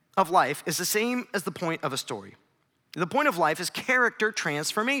of life is the same as the point of a story, the point of life is character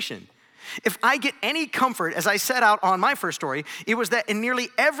transformation. If I get any comfort, as I set out on my first story, it was that in nearly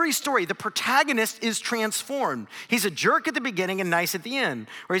every story, the protagonist is transformed. He's a jerk at the beginning and nice at the end,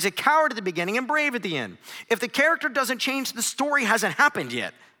 or he's a coward at the beginning and brave at the end. If the character doesn't change, the story hasn't happened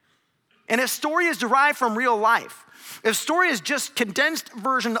yet. And if story is derived from real life, if story is just condensed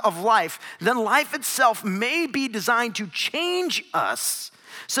version of life, then life itself may be designed to change us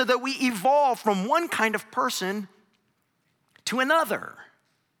so that we evolve from one kind of person to another.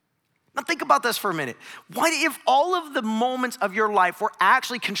 Now think about this for a minute. What if all of the moments of your life were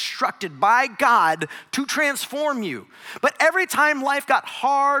actually constructed by God to transform you? But every time life got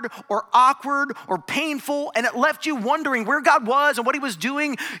hard or awkward or painful and it left you wondering where God was and what he was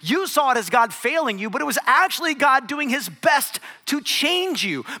doing, you saw it as God failing you, but it was actually God doing his best to change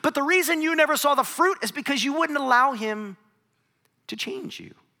you. But the reason you never saw the fruit is because you wouldn't allow him to change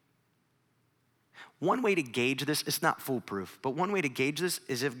you. One way to gauge this, it's not foolproof, but one way to gauge this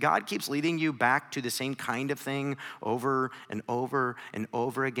is if God keeps leading you back to the same kind of thing over and over and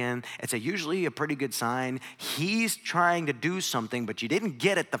over again, it's usually a pretty good sign. He's trying to do something, but you didn't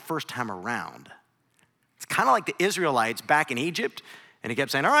get it the first time around. It's kind of like the Israelites back in Egypt, and he kept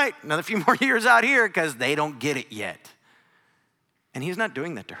saying, all right, another few more years out here because they don't get it yet. And he's not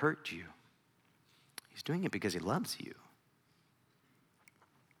doing that to hurt you. He's doing it because he loves you.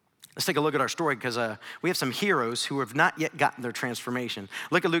 Let's take a look at our story because we have some heroes who have not yet gotten their transformation.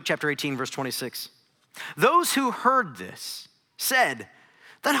 Look at Luke chapter 18, verse 26. Those who heard this said,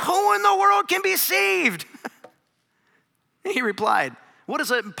 then who in the world can be saved? He replied, what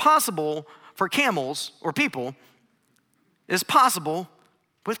is impossible for camels or people is possible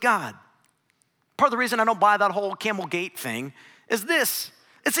with God. Part of the reason I don't buy that whole camel gate thing is this.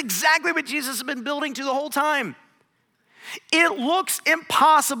 It's exactly what Jesus has been building to the whole time. It looks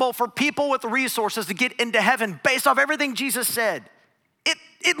impossible for people with resources to get into heaven based off everything Jesus said.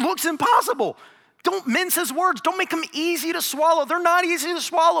 It looks impossible. Don't mince his words. Don't make them easy to swallow. They're not easy to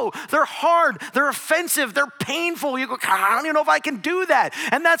swallow. They're hard. They're offensive. They're painful. You go, I don't even know if I can do that.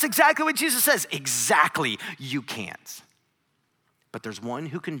 And that's exactly what Jesus says. Exactly, you can't. But there's one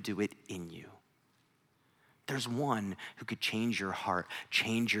who can do it in you. There's one who could change your heart,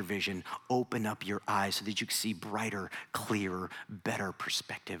 change your vision, open up your eyes so that you can see brighter, clearer, better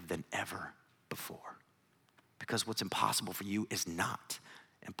perspective than ever before. Because what's impossible for you is not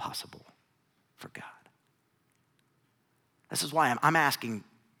impossible for God. This is why I'm asking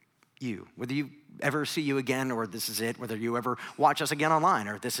you, whether you ever see you again or this is it, whether you ever watch us again online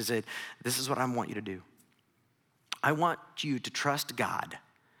or this is it, this is what I want you to do. I want you to trust God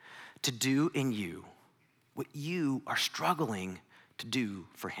to do in you what you are struggling to do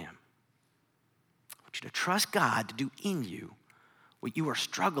for him. I want you to trust God to do in you what you are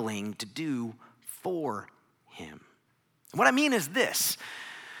struggling to do for him. And what I mean is this.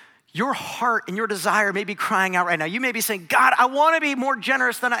 Your heart and your desire may be crying out right now. You may be saying, God, I want to be more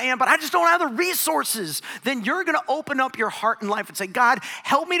generous than I am, but I just don't have the resources. Then you're going to open up your heart and life and say, God,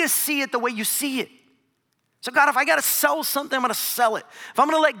 help me to see it the way you see it. So God, if I got to sell something, I'm going to sell it. If I'm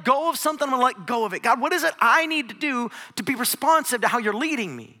going to let go of something, I'm going to let go of it. God, what is it I need to do to be responsive to how you're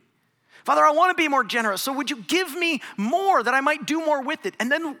leading me? Father, I want to be more generous, so would you give me more that I might do more with it?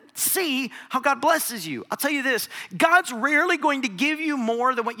 And then see how God blesses you. I'll tell you this, God's rarely going to give you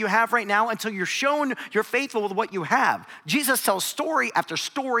more than what you have right now until you're shown you're faithful with what you have. Jesus tells story after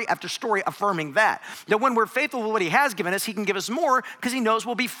story after story affirming that when we're faithful with what he has given us, he can give us more because he knows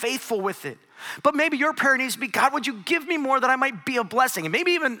we'll be faithful with it. But maybe your prayer needs to be, God, would you give me more that I might be a blessing? And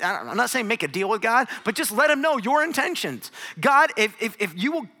maybe even, I'm not saying make a deal with God, but just let him know your intentions. God, if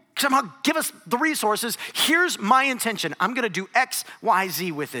you will somehow give us the resources, here's my intention. I'm going to do X, Y,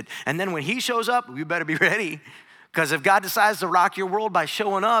 Z with it. And then when he shows up, we better be ready. Because if God decides to rock your world by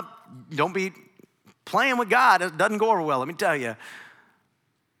showing up, don't be playing with God. It doesn't go over well, let me tell you.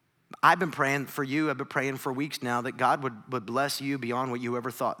 I've been praying for you. I've been praying for weeks now that God would bless you beyond what you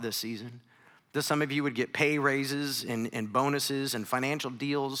ever thought this season. That some of you would get pay raises and bonuses and financial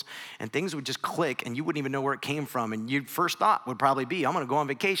deals and things would just click and you wouldn't even know where it came from. And your first thought would probably be, I'm going to go on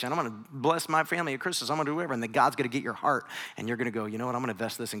vacation. I'm going to bless my family at Christmas. I'm going to do whatever. And then God's going to get your heart and you're going to go, you know what? I'm going to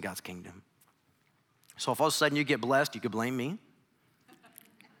invest this in God's kingdom. So if all of a sudden you get blessed, you could blame me.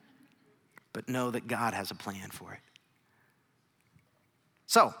 But know that God has a plan for it.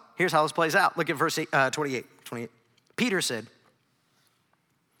 So here's how this plays out. Look at verse 28. Peter said,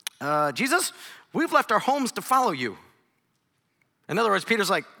 Jesus, we've left our homes to follow you. In other words, Peter's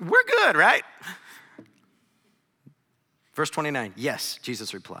like, we're good, right? Verse 29, yes,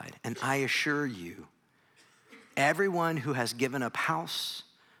 Jesus replied, and I assure you, everyone who has given up house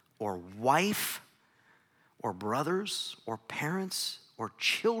or wife or brothers or parents or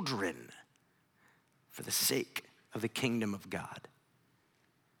children for the sake of the kingdom of God.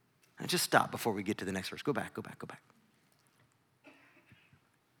 Now just stop before we get to the next verse. Go back.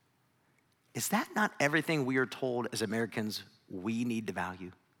 Is that not everything we are told as Americans we need to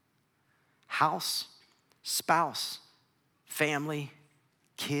value? House, spouse, family,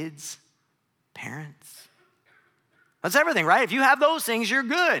 kids, parents. That's everything, right? If you have those things, you're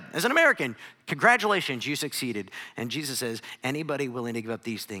good. As an American, congratulations, you succeeded. And Jesus says, anybody willing to give up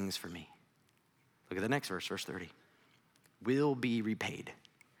these things for me? Look at the next verse, verse 30. Will be repaid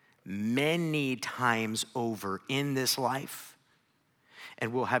many times over in this life,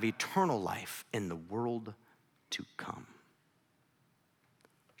 and will have eternal life in the world to come.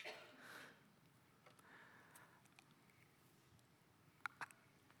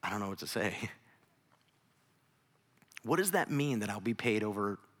 I don't know what to say. What does that mean that I'll be paid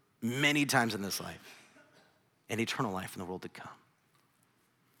over many times in this life and eternal life in the world to come?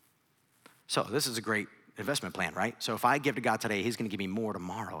 So this is a great investment plan, right? So if I give to God today, he's going to give me more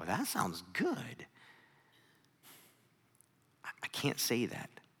tomorrow. That sounds good. I can't say that.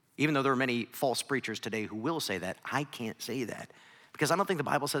 Even though there are many false preachers today who will say that, I can't say that. Because I don't think the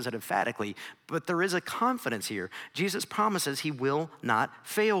Bible says it emphatically, but there is a confidence here. Jesus promises he will not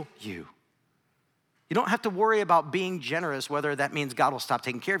fail you. You don't have to worry about being generous, whether that means God will stop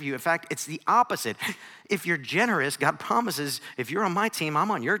taking care of you. In fact, it's the opposite. If you're generous, God promises, if you're on my team,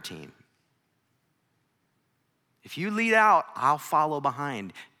 I'm on your team. If you lead out, I'll follow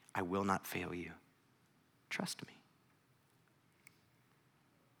behind. I will not fail you. Trust me.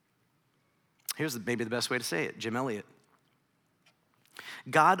 Here's maybe the best way to say it, Jim Elliot.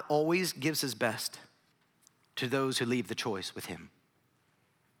 God always gives his best to those who leave the choice with him.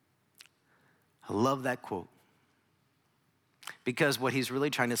 I love that quote. Because what he's really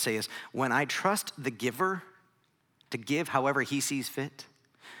trying to say is, when I trust the giver to give however he sees fit,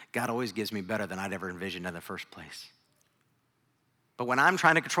 God always gives me better than I'd ever envisioned in the first place. But when I'm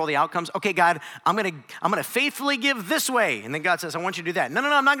trying to control the outcomes, okay, God, I'm gonna faithfully give this way. And then God says, I want you to do that. No,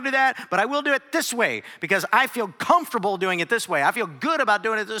 I'm not gonna do that, but I will do it this way because I feel comfortable doing it this way. I feel good about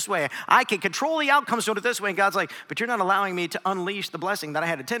doing it this way. I can control the outcomes doing it this way. And God's like, but you're not allowing me to unleash the blessing that I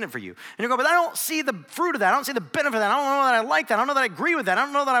had intended for you. And you're going, but I don't see the fruit of that. I don't see the benefit of that. I don't know that I like that. I don't know that I agree with that. I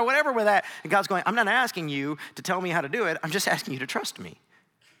don't know that I whatever with that. And God's going, I'm not asking you to tell me how to do it. I'm just asking you to trust me.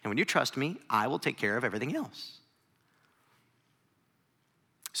 And when you trust me, I will take care of everything else.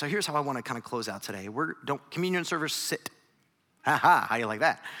 So here's how I want to kind of close out today. Communion servers, sit. How you like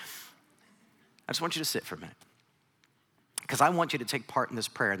that? I just want you to sit for a minute. Because I want you to take part in this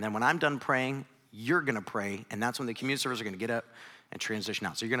prayer. And then when I'm done praying, you're going to pray. And that's when the communion servers are going to get up and transition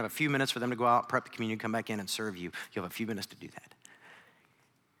out. So you're going to have a few minutes for them to go out, prep the communion, come back in and serve you. You'll have a few minutes to do that.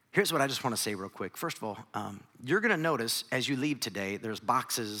 Here's what I just want to say real quick. First of all, you're going to notice as you leave today, there's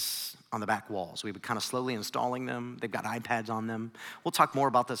boxes on the back walls. We've been kind of slowly installing them. They've got iPads on them. We'll talk more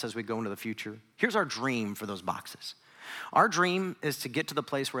about this as we go into the future. Here's our dream for those boxes. Our dream is to get to the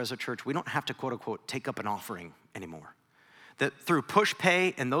place where as a church, we don't have to quote unquote take up an offering anymore. That through push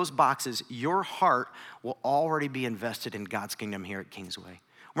pay and those boxes, your heart will already be invested in God's kingdom here at Kingsway.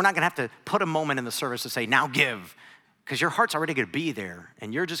 We're not going to have to put a moment in the service to say, now give. Because your heart's already going to be there,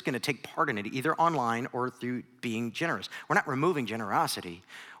 and you're just going to take part in it, either online or through being generous. We're not removing generosity.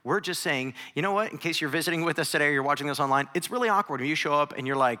 We're just saying, you know what, in case you're visiting with us today or you're watching this online, it's really awkward when you show up and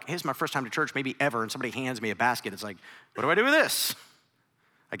you're like, hey, it's my first time to church, maybe ever, and somebody hands me a basket. It's like, what do I do with this?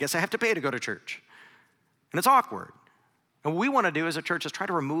 I guess I have to pay to go to church. And it's awkward. And what we want to do as a church is try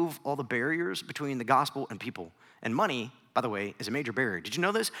to remove all the barriers between the gospel and people. And money, by the way, is a major barrier. Did you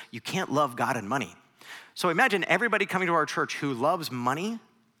know this? You can't love God and money. So imagine everybody coming to our church who loves money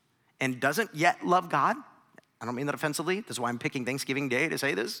and doesn't yet love God. I don't mean that offensively. This is why I'm picking Thanksgiving Day to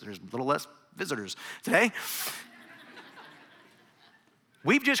say this. There's a little less visitors today.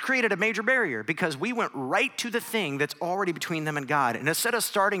 We've just created a major barrier because we went right to the thing that's already between them and God. And instead of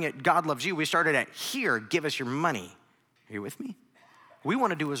starting at God loves you, we started at here, give us your money. Are you with me? What we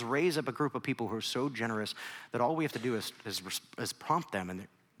want to do is raise up a group of people who are so generous that all we have to do is prompt them, and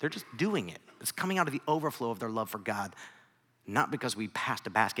they're just doing it. It's coming out of the overflow of their love for God, not because we passed a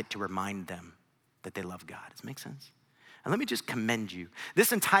basket to remind them that they love God. Does that make sense? And let me just commend you.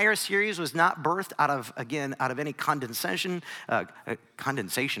 This entire series was not birthed out of any condensation,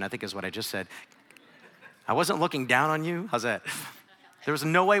 I think is what I just said. I wasn't looking down on you. How's that? There was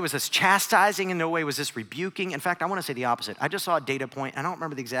no way was this chastising and no way was this rebuking. In fact, I want to say the opposite. I just saw a data point. I don't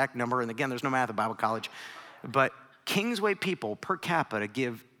remember the exact number. And again, there's no math at Bible college. But Kingsway people per capita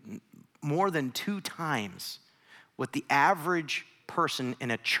give more than 2 times what the average person in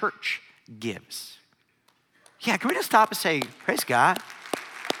a church gives. Yeah, can we just stop and say, praise God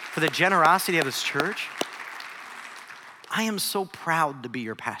for the generosity of this church? I am so proud to be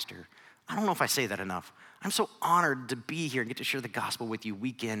your pastor. I don't know if I say that enough. I'm so honored to be here and get to share the gospel with you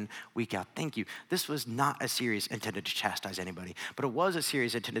week in, week out. Thank you. This was not a series intended to chastise anybody, but it was a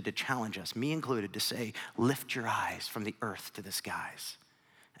series intended to challenge us, me included, to say, lift your eyes from the earth to the skies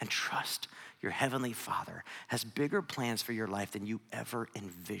and trust your Heavenly Father has bigger plans for your life than you ever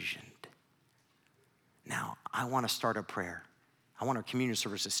envisioned. Now, I want to start a prayer. I want our communion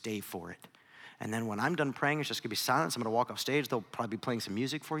service to stay for it. And then when I'm done praying, it's just gonna be silence. I'm gonna walk off stage. They'll probably be playing some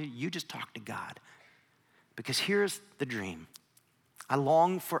music for you. You just talk to God. Because here's the dream. I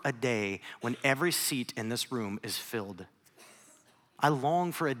long for a day when every seat in this room is filled. I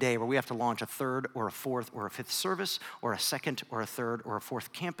long for a day where we have to launch a third or a fourth or a fifth service or a second or a third or a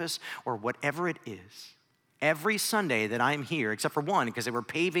fourth campus or whatever it is. Every Sunday that I'm here, except for one, because they were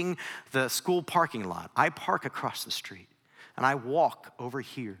paving the school parking lot, I park across the street and I walk over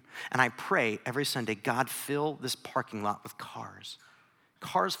here and I pray every Sunday, God, fill this parking lot with cars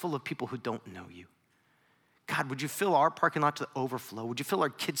full of people who don't know you. God, would you fill our parking lot to the overflow? Would you fill our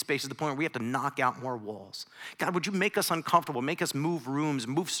kids' space to the point where we have to knock out more walls? God, would you make us uncomfortable, make us move rooms,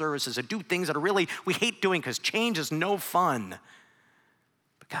 move services, and do things that are really, we hate doing because change is no fun.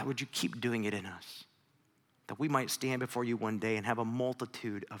 But God, would you keep doing it in us? That we might stand before you one day and have a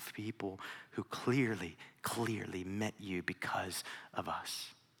multitude of people who clearly met you because of us.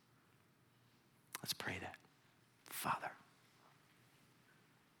 Let's pray that.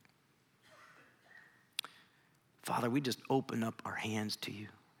 Father, we just open up our hands to you.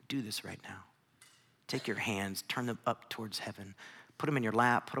 Do this right now. Take your hands, turn them up towards heaven. Put them in your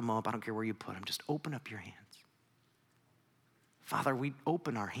lap, put them up. I don't care where you put them. Just open up your hands. Father, we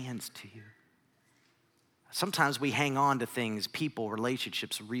open our hands to you. Sometimes we hang on to things, people,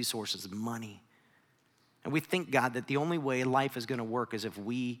 relationships, resources, money. And we think, God, that the only way life is going to work is if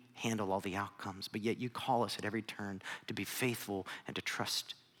we handle all the outcomes. But yet you call us at every turn to be faithful and to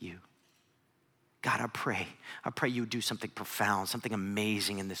trust you. God, I pray you do something profound, something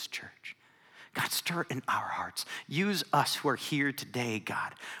amazing in this church. God, stir in our hearts. Use us who are here today,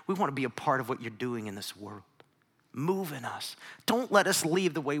 God. We want to be a part of what you're doing in this world. Move in us. Don't let us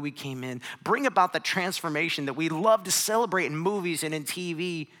leave the way we came in. Bring about the transformation that we love to celebrate in movies and in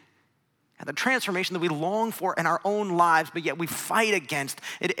TV, and the transformation that we long for in our own lives, but yet we fight against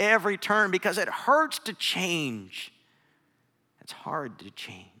at every turn because it hurts to change. It's hard to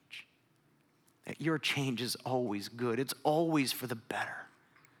change. Your change is always good. It's always for the better.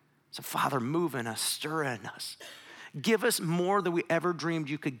 So Father, move in us, stir in us. Give us more than we ever dreamed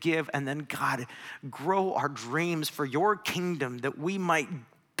you could give. And then God, grow our dreams for your kingdom that we might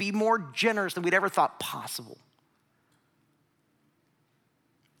be more generous than we'd ever thought possible.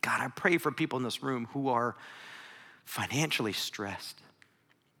 God, I pray for people in this room who are financially stressed.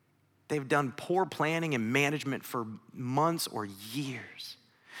 They've done poor planning and management for months or years.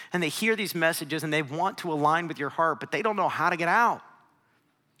 And they hear these messages and they want to align with your heart, but they don't know how to get out.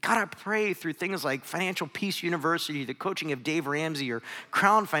 God, I pray through things like Financial Peace University, the coaching of Dave Ramsey or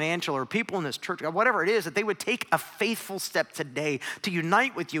Crown Financial or people in this church, God, whatever it is, that they would take a faithful step today to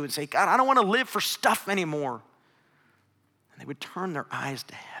unite with you and say, God, I don't want to live for stuff anymore. And they would turn their eyes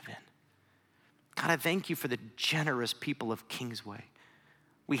to heaven. God, I thank you for the generous people of Kingsway.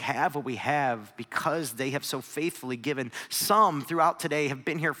 We have what we have because they have so faithfully given. Some throughout today have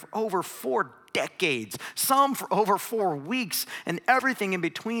been here for over 4 decades, some for over 4 weeks, and everything in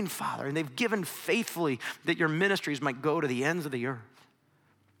between, Father. And they've given faithfully that your ministries might go to the ends of the earth.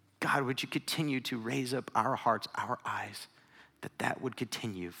 God, would you continue to raise up our hearts, our eyes, that would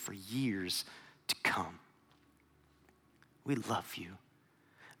continue for years to come. We love you.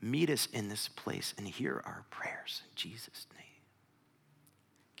 Meet us in this place and hear our prayers in Jesus' name.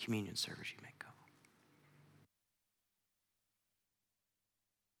 Communion service, you may go.